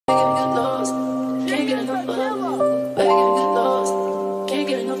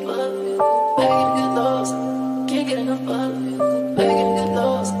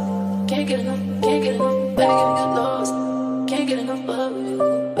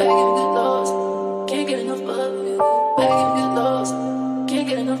of you. Begging you lost, can't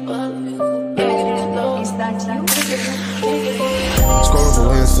get enough of you. Begging you lost, can't get enough Scroll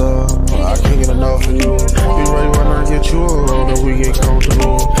through Insta, I can't get enough of you. Be ready when I get you alone and we get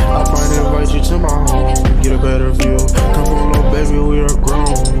comfortable. I might invite you to my home, get a better view. Come on, little baby, we are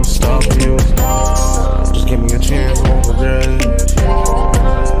grown. Stop you. Just give me a chance, I won't forget.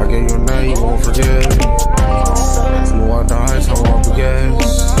 I gave you a night, you won't forget. You want the ice, I want the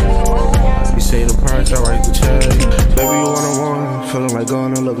gas. You say the price, I write the check. Baby, you one-on-one, feeling like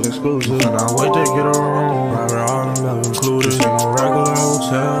going and looking exclusive. And I wait to get her on, private all in love included. This ain't no regular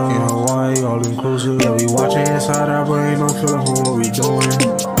hotel, you know why, all inclusive. Yeah, we watching inside our brain, no feeling for what we doing.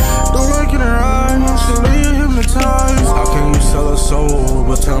 Don't look in her eyes, she leave you hypnotized. How can you sell a soul,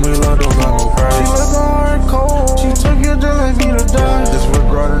 but tell me love don't got no price. She left my heart cold, she took it just like me to die.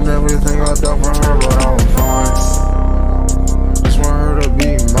 Disregarding everything I done for her, but I'm fine. Just want her to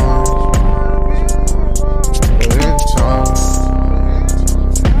be mine. But in time,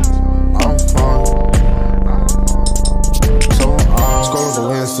 I'm fine. So I'm scrolling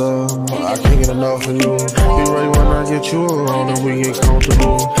through Insta, I can't get enough of you. Be ready when I get you alone and we get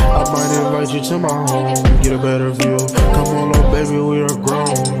comfortable. I might invite you to my home, get a better view. Come on, little baby, we are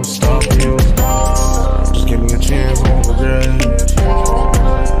grown. Stop you. Just give me a chance, I won't forget.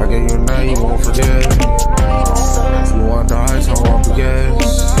 I gave you a night, you won't forget. You want the ice, I want the gas.